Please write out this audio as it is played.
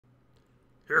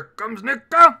Here comes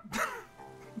Niko!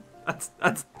 that's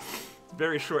a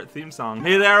very short theme song.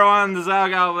 Hey there everyone, this is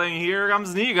Goblin. Here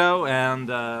comes Niko,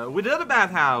 and we did a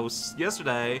bathhouse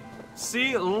yesterday.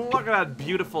 See, look at that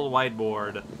beautiful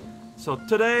whiteboard. So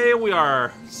today we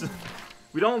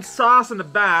don't sauce in the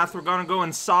bath, we're gonna go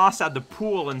and sauce at the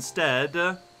pool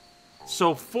instead.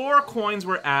 So 4 coins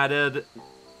were added.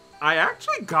 I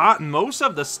actually got most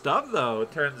of the stuff though,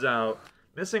 it turns out.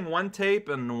 Missing 1 tape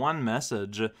and 1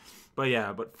 message. But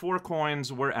yeah, 4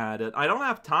 coins were added. I don't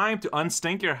have time to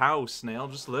unstink your house, Snail.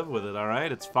 Just live with it,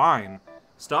 alright? It's fine.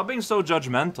 Stop being so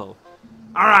judgmental.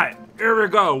 Alright, here we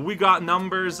go. We got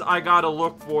numbers. I gotta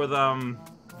look for them.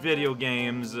 Video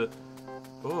games.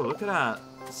 Oh, look at that.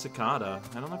 Cicada.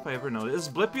 I don't know if I ever noticed.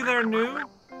 Is Blippi there new?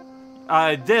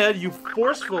 I did. You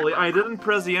forcefully. I didn't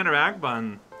press the interact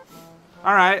button.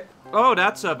 Alright. Oh,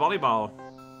 that's a volleyball.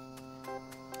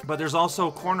 But there's also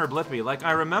corner Blippi. Like,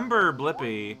 I remember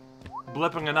Blippi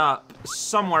blipping it up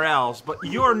somewhere else, but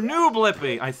you're new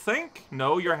Blippi, I think?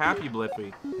 No, you're happy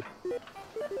Blippi.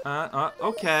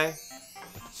 Okay.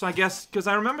 So I guess, because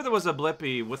I remember there was a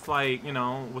Blippi with like, you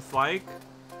know, with like,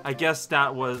 I guess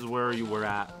that was where you were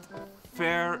at.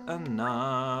 Fair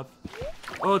enough.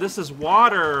 Oh, this is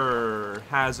water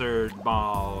hazard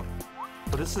ball.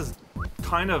 But this is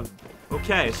kind of,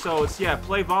 okay, so it's, yeah,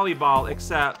 play volleyball,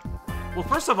 except, well,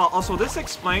 first of all, also, this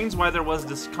explains why there was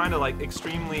this kind of, like,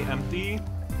 extremely empty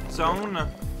zone.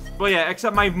 But yeah,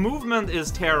 except my movement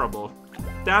is terrible.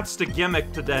 That's the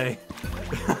gimmick today.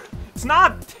 It's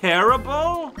not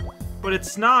terrible, but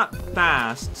it's not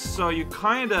fast, so you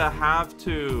kind of have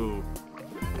to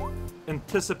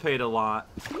anticipate a lot.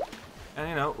 And,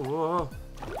 you know, whoa.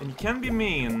 And you can be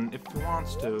mean if he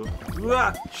wants to.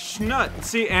 Schnut!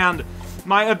 See, and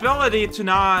my ability to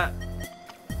not,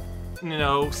 you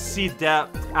know, see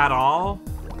depth at all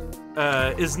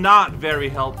is not very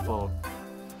helpful.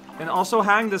 And also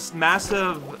having this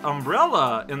massive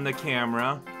umbrella in the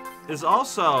camera is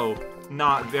also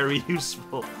not very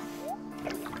useful.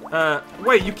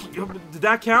 Wait, did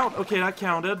that count? Okay, that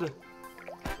counted.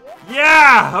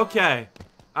 Yeah! Okay.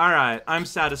 Alright, I'm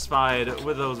satisfied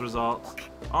with those results.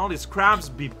 All these crabs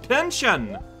be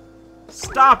pinching!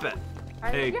 Stop it!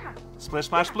 Hey, splish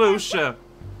splash sploosh.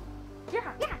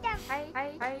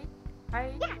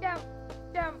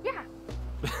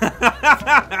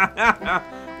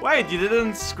 Wait, you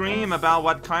didn't scream about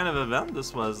what kind of event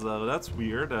this was, though. That's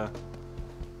weird.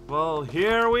 Well,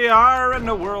 here we are in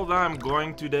the world. I'm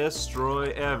going to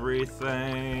destroy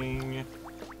everything.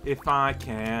 If I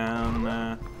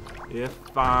can.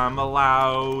 If I'm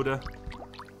allowed.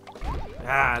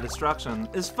 Ah, destruction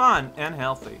is fun and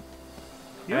healthy.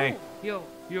 Hey. Yo.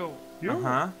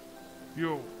 Uh-huh.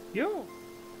 Yo.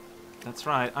 That's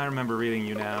right, I remember reading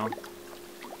you now.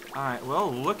 Alright,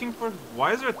 well, looking for...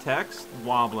 Why is there text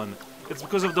wobbling? It's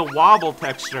because of the wobble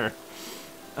texture.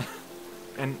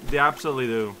 And they absolutely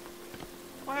do.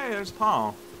 Oh, hey, there's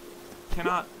Paul.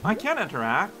 I can't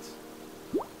interact.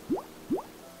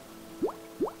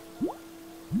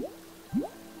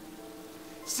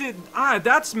 See,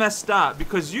 that's messed up,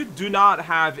 because you do not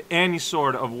have any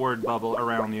sort of word bubble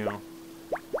around you.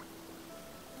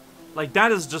 Like,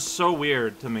 that is just so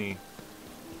weird to me.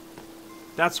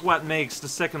 That's what makes the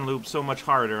second loop so much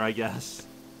harder, I guess.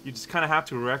 You just kind of have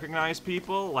to recognize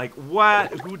people. Like,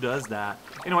 what? Who does that?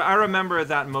 Anyway, I remember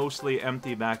that mostly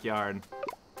empty backyard.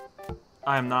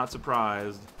 I am not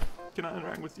surprised. Can I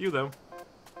interact with you, though?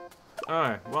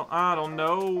 Alright, well, I don't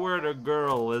know where the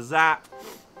girl is at.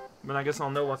 But I guess I'll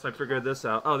know once I figure this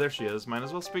out. Oh, there she is. Might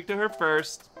as well speak to her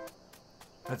first.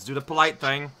 Let's do the polite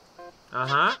thing.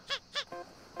 Uh-huh.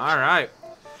 Alright.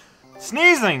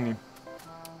 Sneezing!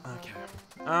 Okay.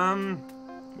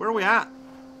 Where are we at?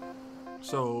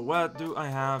 So, what do I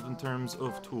have in terms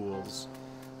of tools?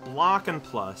 Block and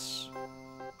plus.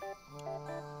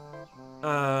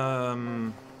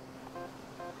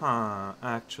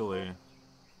 Actually.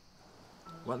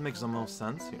 What makes the most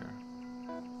sense here?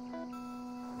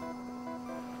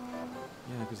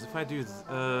 Yeah, because if I do,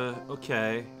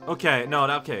 okay. Okay, no,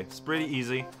 okay, it's pretty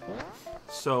easy.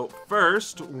 So,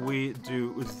 first, we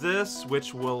do this,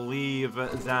 which will leave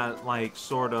that, like,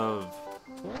 sort of,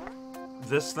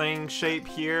 this thing shape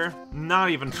here. Not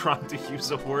even trying to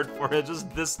use a word for it, just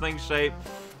this thing shape.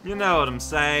 You know what I'm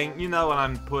saying, you know what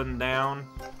I'm putting down.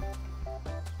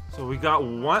 So we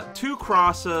got 2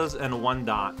 crosses and 1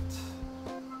 dot.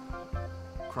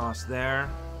 Cross there.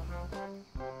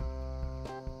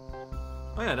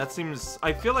 Oh yeah, that seems...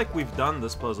 I feel like we've done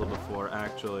this puzzle before,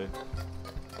 actually.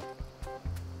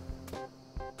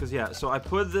 Because, yeah, so I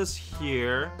put this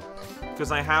here.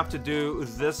 Because I have to do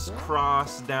this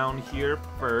cross down here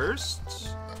first.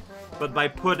 but by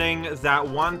putting that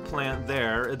one plant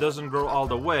there, it doesn't grow all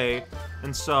the way,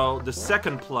 and so the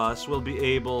second plus will be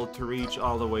able to reach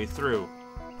all the way through.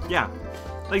 Yeah.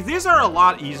 Like, these are a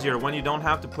lot easier when you don't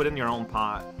have to put in your own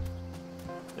pot.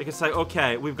 Like, it's like,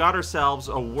 okay, we've got ourselves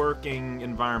a working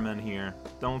environment here.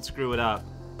 Don't screw it up.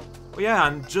 Well, yeah,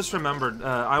 and just remembered,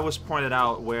 I was pointed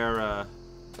out where,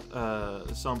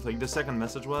 something, the second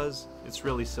message was. It's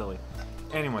really silly.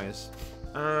 Anyways,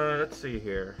 let's see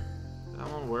here. That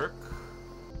won't work.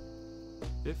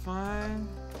 If I...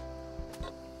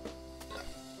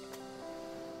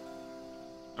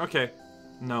 Okay.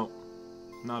 No.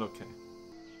 Not okay.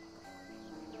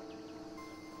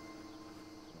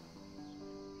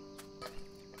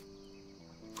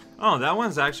 Oh, that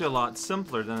one's actually a lot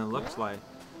simpler than it looks like.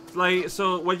 Like,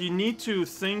 so what you need to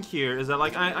think here is that,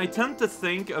 like, I tend to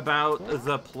think about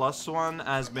the plus one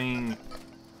as being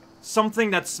something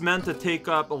that's meant to take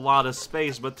up a lot of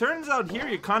space, but turns out here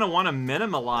you kind of want to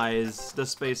minimalize the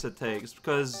space it takes,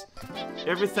 because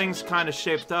everything's kind of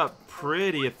shaped up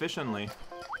pretty efficiently.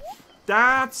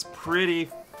 That's pretty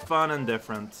fun and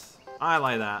different. I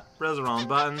like that. Press the wrong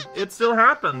button. It still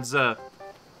happens. Hey,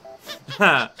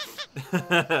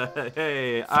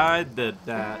 I did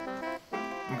that.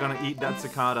 I'm gonna eat that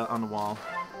cicada on the wall.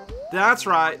 That's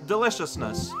right,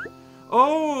 deliciousness.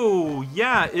 Oh,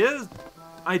 yeah,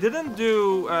 I didn't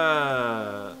do,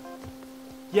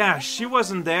 yeah, she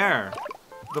wasn't there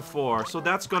before, so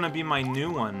that's gonna be my new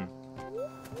one.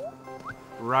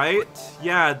 Right?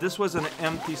 Yeah, this was an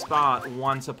empty spot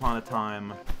once upon a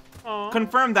time.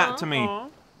 Confirm that to me.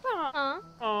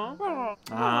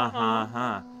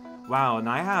 Wow, and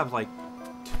I have, like,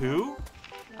 2?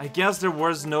 I guess there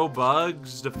was no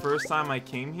bugs the first time I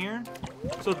came here.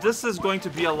 So this is going to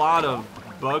be a lot of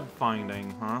bug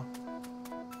finding, huh?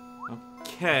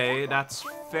 Okay, that's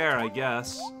fair, I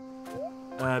guess.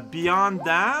 Beyond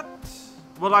that...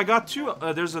 Well, I got 2...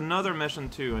 there's another mission,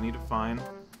 too, I need to find.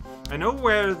 I know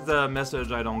where the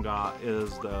message I don't got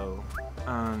is, though.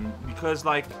 Because,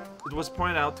 like, it was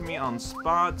pointed out to me on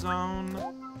Spot Zone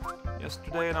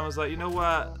yesterday, and I was like, you know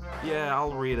what? Yeah,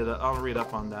 I'll read it. I'll read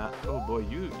up on that. Oh boy,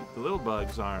 the little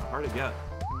bugs are hard to get.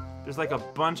 There's like a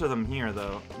bunch of them here,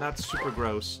 though. That's super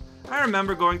gross. I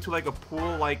remember going to like a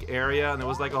pool-like area, and there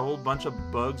was like a whole bunch of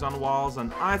bugs on walls,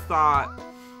 and I thought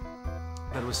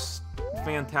that was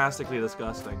fantastically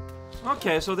disgusting.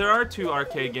 Okay, so there are 2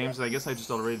 arcade games, and I guess I just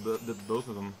already did both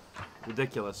of them.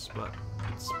 Ridiculous, but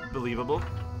it's believable.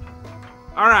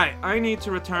 Alright, I need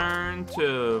to return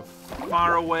to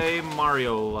faraway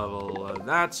Mario level.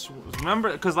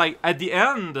 Remember, because like, at the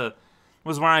end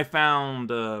was where I found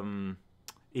a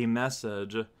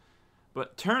message.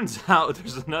 But turns out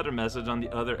there's another message on the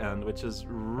other end, which is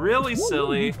really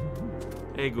silly.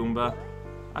 Hey, Goomba.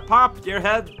 I popped your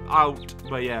head out,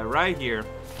 but yeah, right here.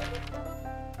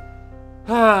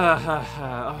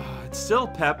 Oh, it's still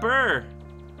Pepper.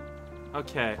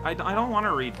 Okay, I don't want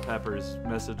to read Pepper's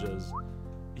messages.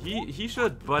 He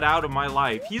should butt out of my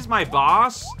life. He's my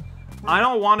boss. I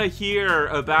don't want to hear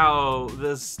about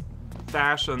this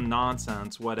fashion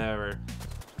nonsense, whatever.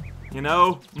 You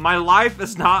know, my life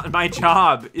is not my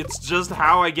job. It's just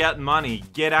how I get money.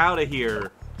 Get out of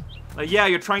here. Like, yeah,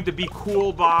 you're trying to be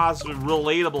cool boss,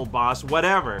 relatable boss,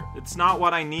 whatever. It's not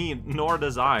what I need nor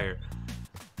desire.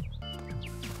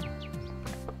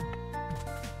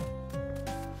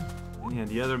 And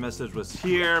the other message was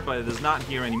here, but it is not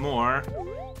here anymore,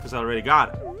 because I already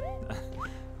got it.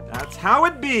 That's how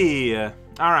it be!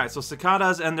 Alright, so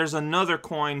cicadas, and there's another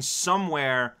coin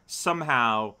somewhere,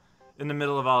 somehow, in the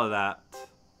middle of all of that.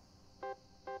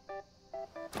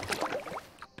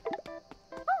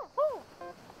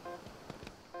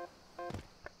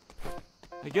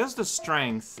 I guess the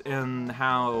strength in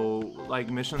how, like,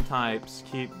 mission types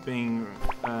keep being,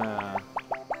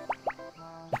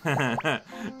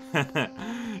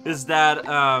 is that,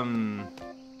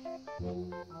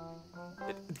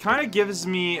 it kind of gives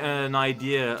me an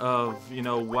idea of, you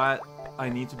know, what I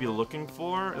need to be looking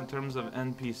for in terms of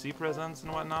NPC presence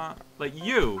and whatnot. Like,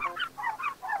 you!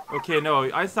 Okay, no,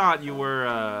 I thought you were,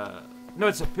 no,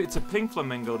 it's a pink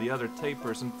flamingo, the other tape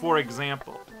person, for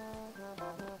example.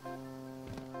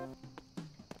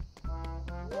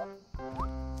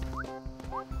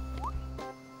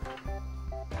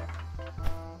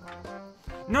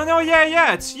 No,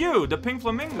 yeah, it's you, the pink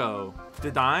flamingo.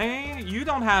 Did I? You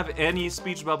don't have any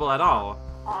speech bubble at all.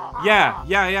 Yeah,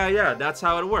 that's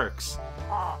how it works.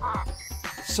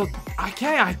 So,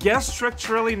 okay, I guess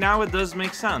structurally now it does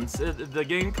make sense. The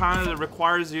game kind of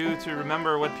requires you to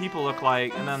remember what people look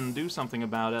like and then do something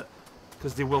about it.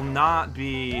 Because they will not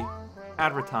be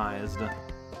advertised.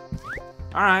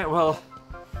 Alright, well,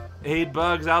 8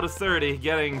 bugs out of 30,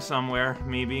 getting somewhere,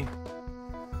 maybe.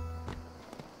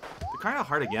 They're kind of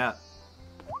hard to get.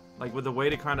 Like, with the way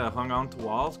they kind of hung on to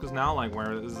walls, because now, like,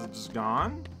 where is it just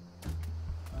gone?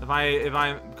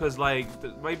 Because, like,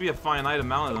 there might be a finite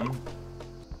amount of them.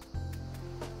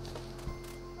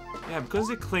 Yeah, because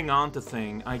they cling on to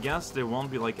things, I guess they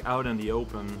won't be, like, out in the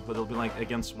open, but they'll be, like,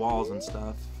 against walls and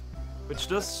stuff. Which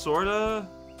does sort of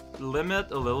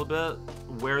limit a little bit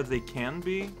where they can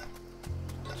be.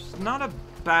 It's not a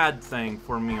bad thing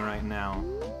for me right now.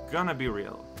 Gonna be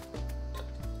real.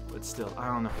 But still, I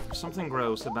don't know. There's something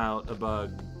gross about a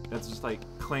bug that's just, like,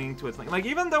 clinging to a thing. Like,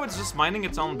 even though it's just minding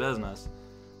its own business.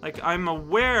 Like, I'm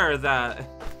aware that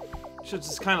I should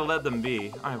just kind of let them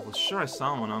be. I was sure I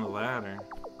saw one on the ladder.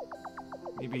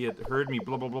 Maybe it heard me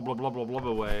blah blah blah blah blah blah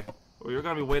blah away. Or you're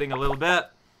gonna be waiting a little bit.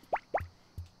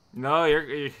 No,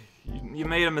 you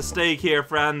made a mistake here,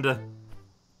 friend.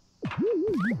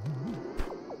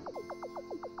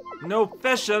 No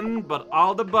fishing, but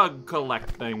all the bug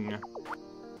collecting.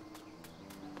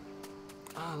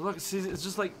 Oh, look, see, it's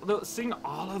just like, look, seeing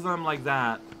all of them like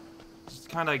that. Just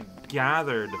kind of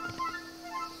gathered.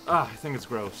 Ah, I think it's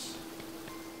gross.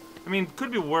 I mean,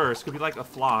 could be worse. Could be like a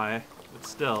fly, but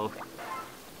still.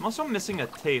 I'm also missing a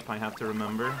tape, I have to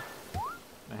remember.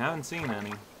 I haven't seen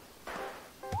any.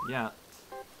 Yet.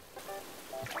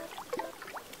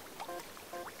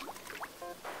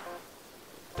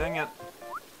 Dang it.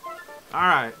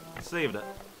 Alright, saved it.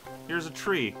 Here's a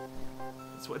tree.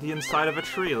 That's what the inside of a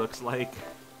tree looks like.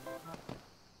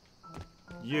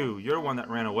 You're one that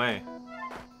ran away.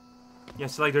 Yeah,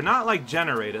 so like they're not like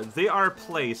generated. They are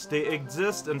placed. They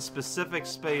exist in specific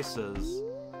spaces.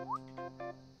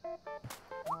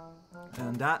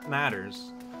 And that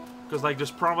matters. Because like there's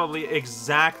probably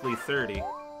exactly 30.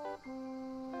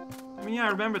 I mean, yeah, I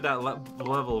remember that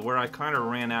level where I kind of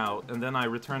ran out, and then I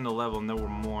returned the level and there were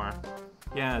more.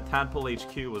 Yeah, Tadpole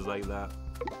HQ was like that.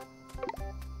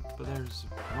 But there's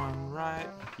one right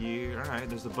here. Alright,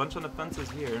 there's a bunch on the fences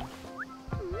here.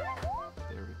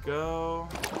 There we go.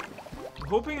 I'm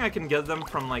hoping I can get them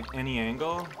from, like, any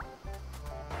angle.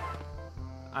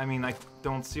 I mean, I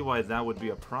don't see why that would be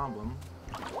a problem.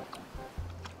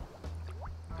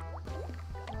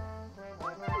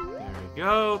 There we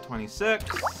go,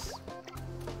 26.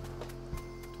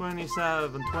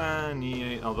 27,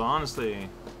 28. Although, honestly,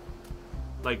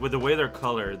 like, with the way they're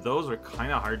colored, those are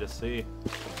kind of hard to see.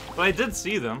 But I did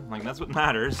see them. Like, that's what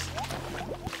matters.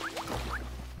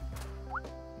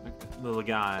 Little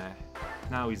guy.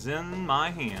 Now he's in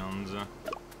my hands.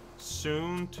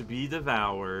 Soon to be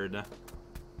devoured.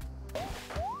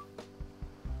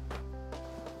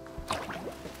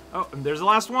 Oh, and there's the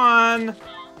last one!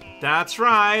 That's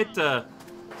right!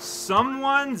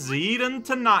 Someone's eaten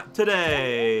tonight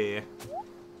today!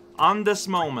 On this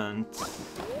moment.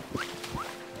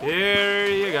 Here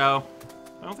you go.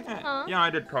 I don't think I... Yeah,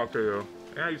 I did talk to you.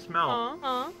 Yeah, you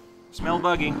smell. Smell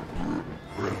buggy.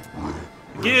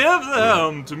 Give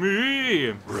them to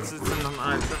me! It's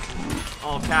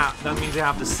all cap. That means you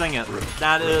have to sing it.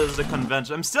 That is the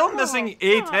convention. I'm still missing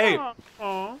a tape.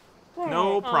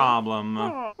 No problem.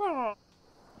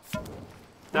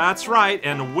 That's right,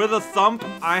 and with a thump,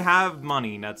 I have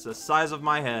money. That's the size of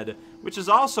my head, which is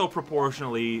also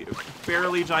proportionally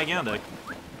fairly gigantic.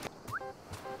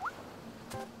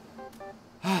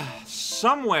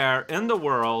 Somewhere in the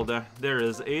world, there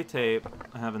is a tape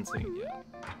I haven't seen yet.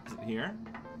 Is it here?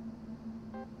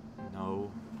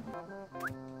 No.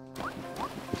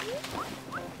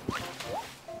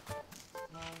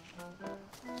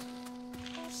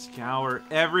 Scour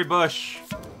every bush.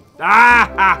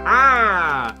 Ah ha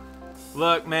ha!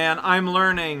 Look, man, I'm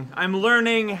learning. I'm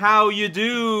learning how you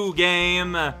do,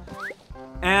 game.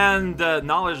 And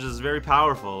knowledge is very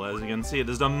powerful, as you can see. It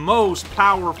is the most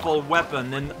powerful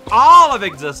weapon in all of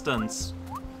existence.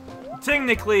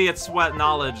 Technically, it's what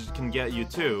knowledge can get you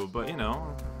too, but you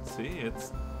know, see,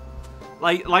 it's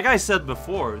like I said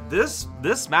before. This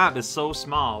map is so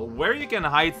small. Where you can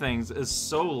hide things is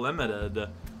so limited.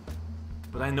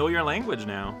 But I know your language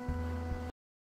now.